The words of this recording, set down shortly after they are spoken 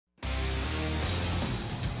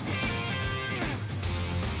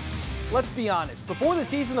Let's be honest, before the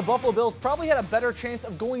season, the Buffalo Bills probably had a better chance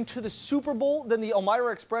of going to the Super Bowl than the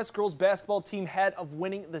Elmira Express girls basketball team had of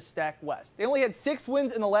winning the STAC West. They only had 6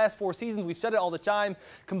 wins in the last 4 seasons. We've said it all the time.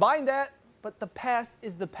 Combine that, but the past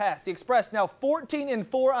is the past. The Express now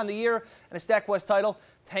 14-4 on the year and a STAC West title.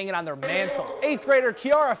 It's hanging on their mantle. 8th grader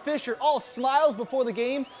Kiara Fisher, all smiles before the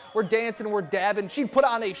game. We're dancing, we're dabbing. She put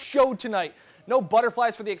on a show tonight. No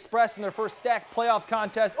butterflies for the Express in their first STAC playoff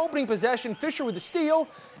contest. Opening possession, Fisher with the steal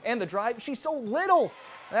and the drive. She's so little.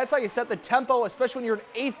 And that's how you set the tempo, especially when you're an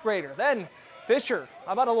 8th grader. Then Fisher,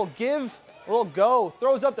 how about a little give, a little go.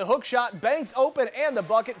 Throws up the hook shot, banks open and the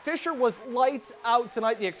bucket. Fisher was lights out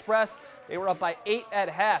tonight, the Express. They were up by 8 at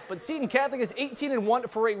half. But Seton Catholic is 18-1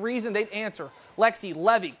 for a reason. They'd answer. Lexi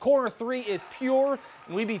Levy, corner 3 is pure,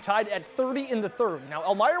 and we'd be tied at 30 in the third. Now,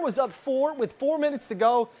 Elmira was up 4 with 4 minutes to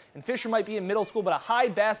go, and Fisher might be in middle school, but a high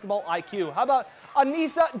basketball IQ. How about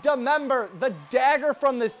Anissa DeMember, the dagger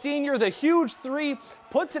from the senior, the huge 3,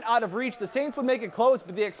 puts it out of reach. The Saints would make it close,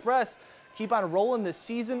 but the Express keep on rolling this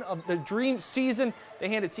season of the dream season. They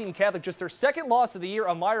handed Seton Catholic just their 2nd loss of the year.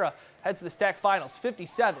 Elmira heads to the STAC Finals,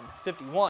 57-51.